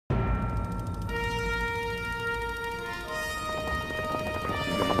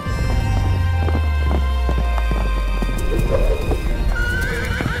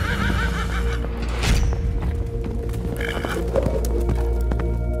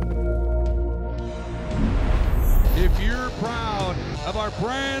you're proud of our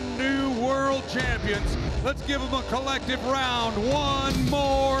brand new world champions. Let's give them a collective round one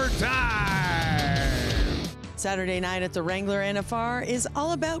more time. Saturday night at the Wrangler NFR is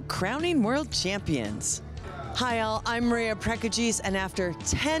all about crowning world champions. Hi all, I'm Maria Prekagis, and after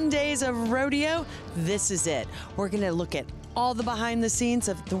 10 days of rodeo, this is it. We're gonna look at all the behind the scenes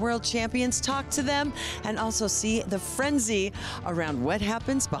of the world champions, talk to them, and also see the frenzy around what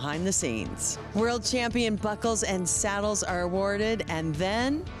happens behind the scenes. World champion buckles and saddles are awarded, and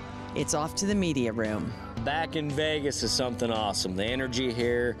then it's off to the media room. Back in Vegas is something awesome. The energy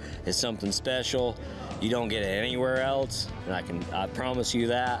here is something special. You don't get it anywhere else, and I promise you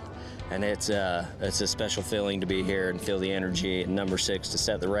that. And it's a special feeling to be here and feel the energy. And number 6 to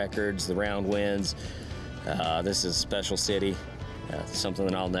set the records, the round wins. This is a special city, something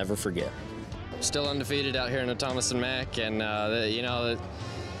that I'll never forget. Still undefeated out here in the Thomas and Mack, and you know,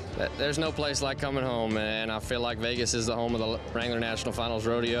 there's no place like coming home, and I feel like Vegas is the home of the Wrangler National Finals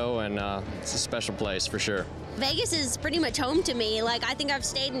Rodeo, and it's a special place for sure. Vegas is pretty much home to me. Like, I think I've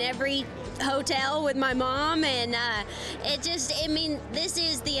stayed in every hotel with my mom, and this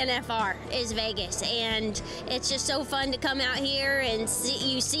is the NFR, is Vegas, and it's just so fun to come out here and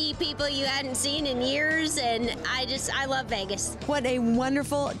see people you hadn't seen in years, and I love Vegas. What a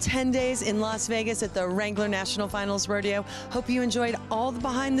wonderful 10 days in Las Vegas at the Wrangler National Finals Rodeo. Hope you enjoyed all the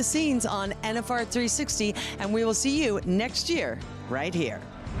behind the scenes on NFR 360, and we will see you next year right here.